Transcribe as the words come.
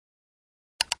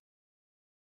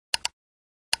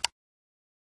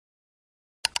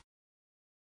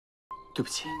对不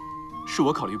起，是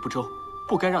我考虑不周，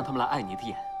不该让他们来碍你的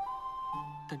眼。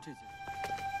但这件……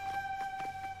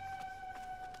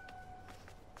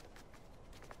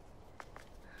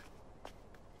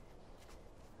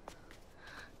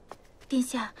殿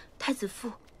下，太子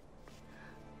父，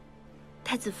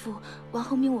王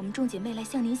后命我们众姐妹来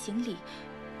向您行礼，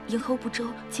迎候不周，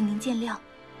请您见谅。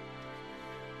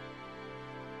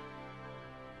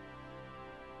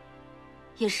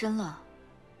夜深了，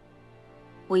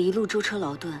我一路舟车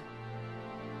劳顿，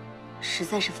实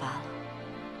在是乏了，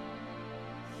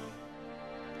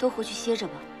都回去歇着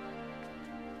吧。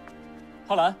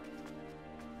浩然，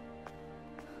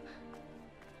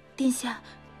殿下，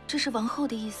这是王后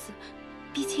的意思，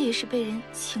婢妾也是被人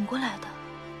请过来的。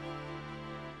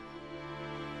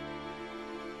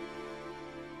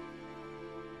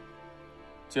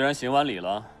既然行完礼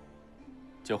了，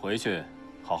就回去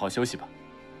好好休息吧。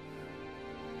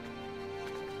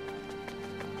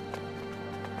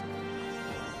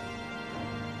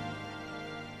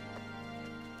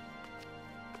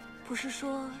不是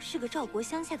说是个赵国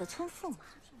乡下的村妇吗？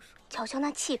瞧瞧那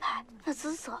气派，那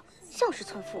姿色，像是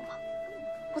村妇吗？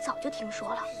我早就听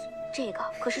说了，这个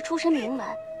可是出身名门，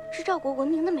是赵国闻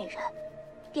名的美人。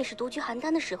便是独居邯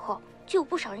郸的时候，就有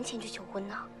不少人前去求婚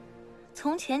呢。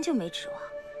从前就没指望，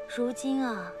如今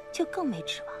啊，就更没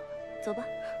指望了。走吧。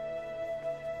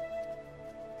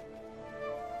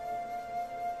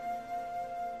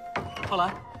浩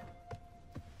然，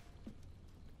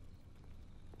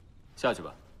下去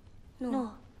吧。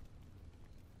诺。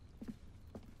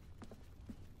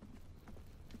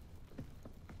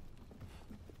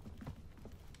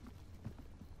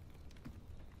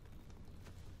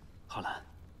浩然，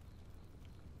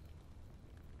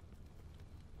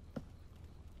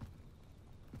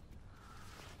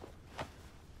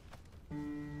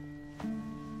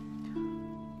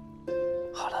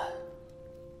浩然，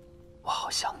我好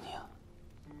想你啊。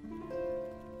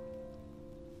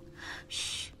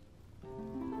嘘。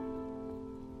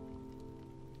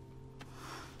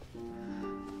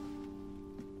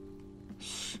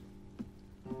嘘。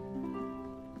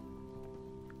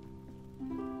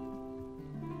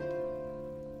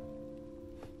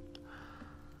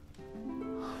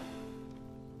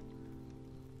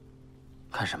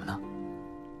看什么呢？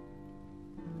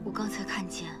我刚才看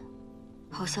见，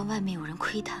好像外面有人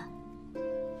窥探。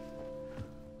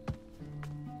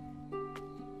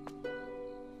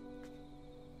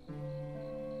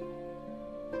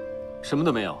什么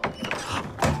都没有。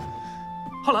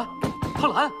浩然，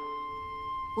浩然，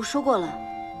我说过了，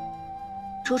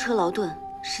舟车劳顿，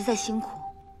实在辛苦。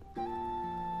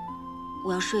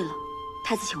我要睡了，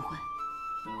太子请回。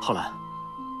浩然，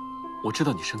我知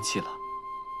道你生气了，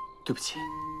对不起，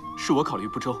是我考虑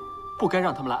不周，不该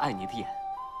让他们来碍你的眼。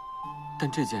但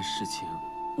这件事情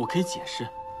我可以解释，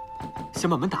先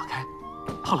把门打开。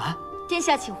浩然，殿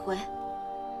下请回。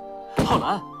浩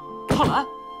然，浩然。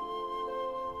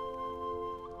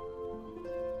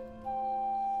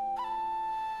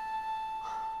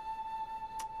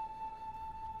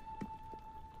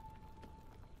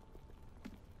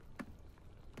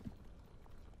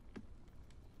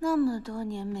那么多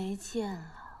年没见了，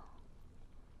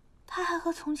他还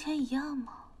和从前一样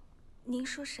吗？您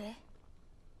说谁？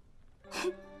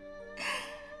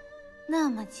那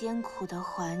么艰苦的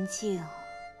环境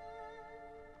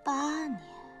，8年，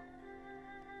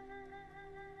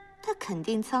他肯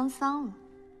定沧桑了，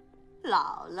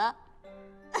老了。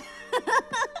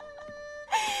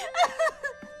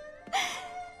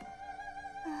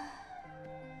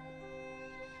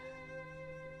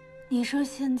你说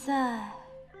现在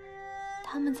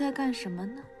他们在干什么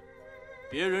呢？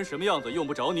别人什么样子用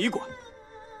不着你管。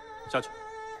下去。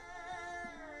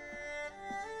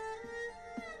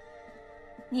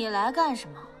你来干什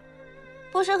么？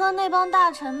不是和那帮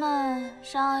大臣们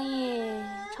商议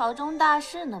朝中大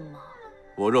事呢吗？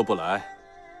我若不来，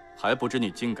还不知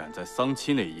你竟敢在丧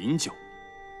期内饮酒。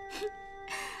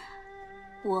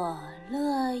我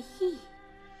乐意。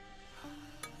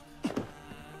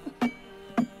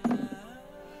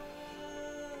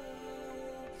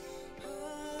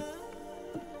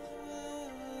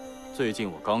最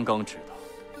近我刚刚知道，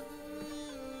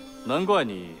难怪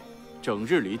你整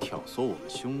日里挑唆我们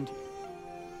兄弟，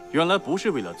原来不是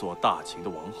为了做大秦的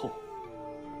王后，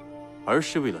而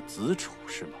是为了子楚，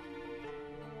是吗？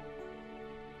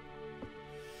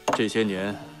这些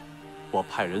年，我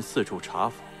派人四处查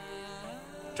访，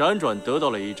辗转得到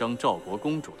了一张赵国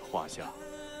公主的画像，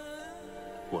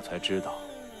我才知道，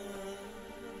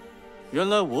原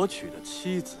来我娶的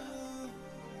妻子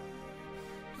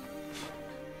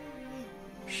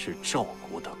是赵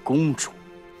国的公主。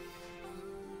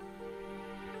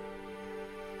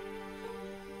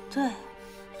对，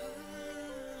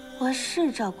我是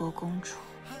赵国公主，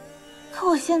可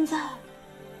我现在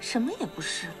什么也不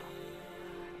是了。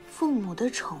父母的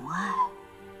宠爱，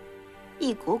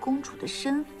一国公主的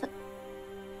身份，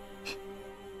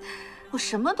我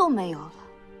什么都没有了。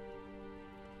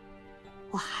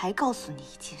我还告诉你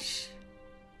一件事，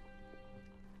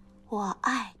我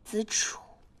爱子楚。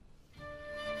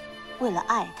为了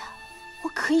爱他，我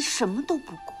可以什么都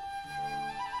不顾。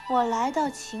我来到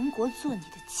秦国做你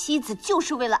的妻子，就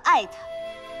是为了爱他。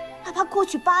哪怕过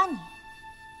去8年，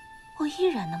我依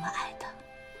然那么爱他。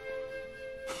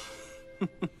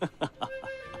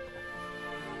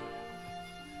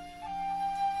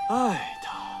爱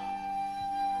他。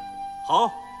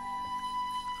好，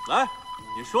来，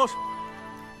你说说，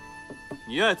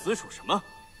你爱子楚什么？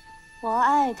我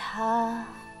爱他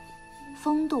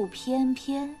风度翩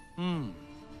翩，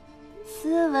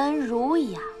斯文儒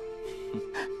雅，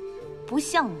不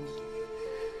像你，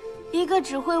一个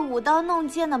只会舞刀弄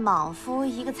剑的莽夫，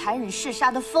一个残忍嗜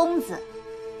杀的疯子。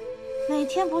每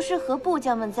天不是和部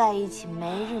将们在一起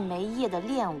没日没夜的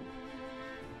练武，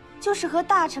就是和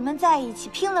大臣们在一起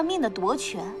拼了命的夺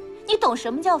权。你懂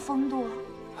什么叫风度？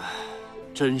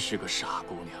真是个傻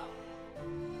姑娘，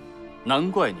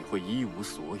难怪你会一无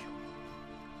所有。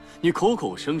你口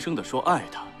口声声地说爱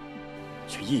她，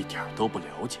却一点都不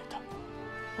了解她。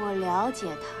我了解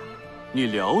她。你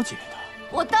了解她？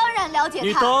我当然了解她。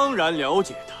你当然了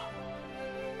解她。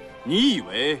你以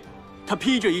为她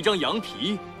披着一张羊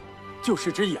皮就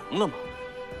是只羊了吗？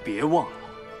别忘了，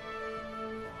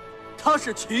她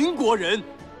是秦国人，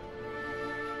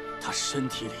她身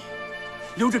体里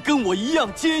流着跟我一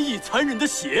样坚毅残忍的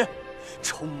血，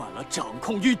充满了掌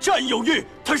控欲、占有欲。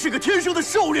她是个天生的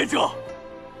狩猎者。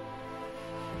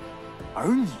而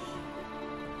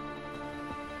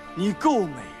你够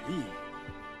美丽，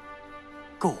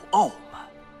够傲慢。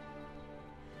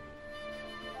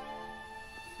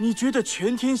你觉得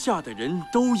全天下的人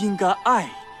都应该爱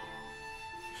你，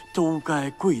都该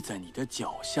跪在你的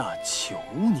脚下求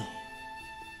你。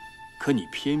可你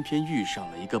偏偏遇上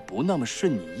了一个不那么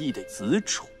顺你意的子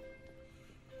楚，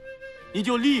你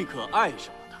就立刻爱上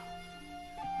了他。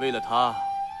为了他，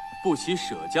不惜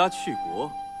舍家去国，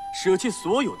舍弃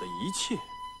所有的一切。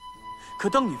可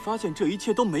当你发现这一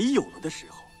切都没有了的时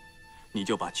候，你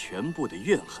就把全部的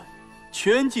怨恨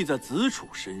全记在子楚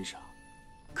身上。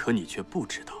可你却不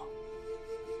知道，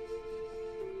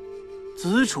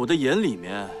子楚的眼里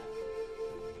面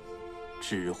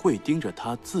只会盯着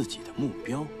他自己的目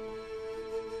标，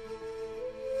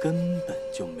根本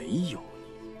就没有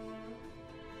你。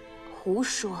胡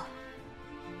说！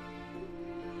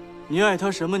你爱他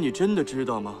什么？你真的知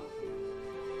道吗？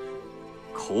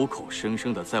口口声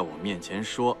声的在我面前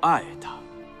说爱他，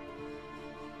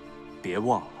别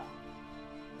忘了，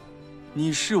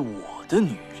你是我的女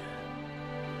人，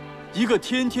一个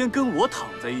天天跟我躺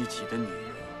在一起的女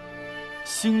人，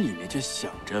心里面却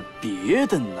想着别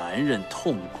的男人，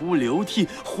痛哭流涕，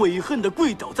悔恨的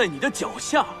跪倒在你的脚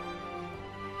下。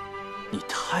你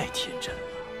太天真了，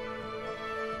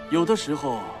有的时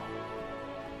候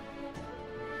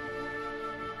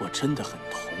我真的很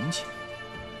同情你，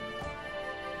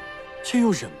却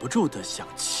又忍不住的想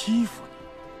欺负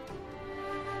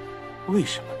你。为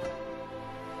什么呢？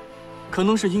可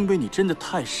能是因为你真的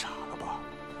太傻了吧，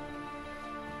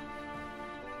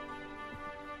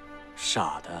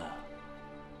傻的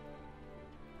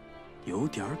有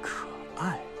点可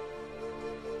爱。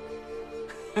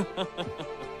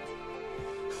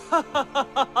哈哈哈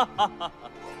哈哈哈！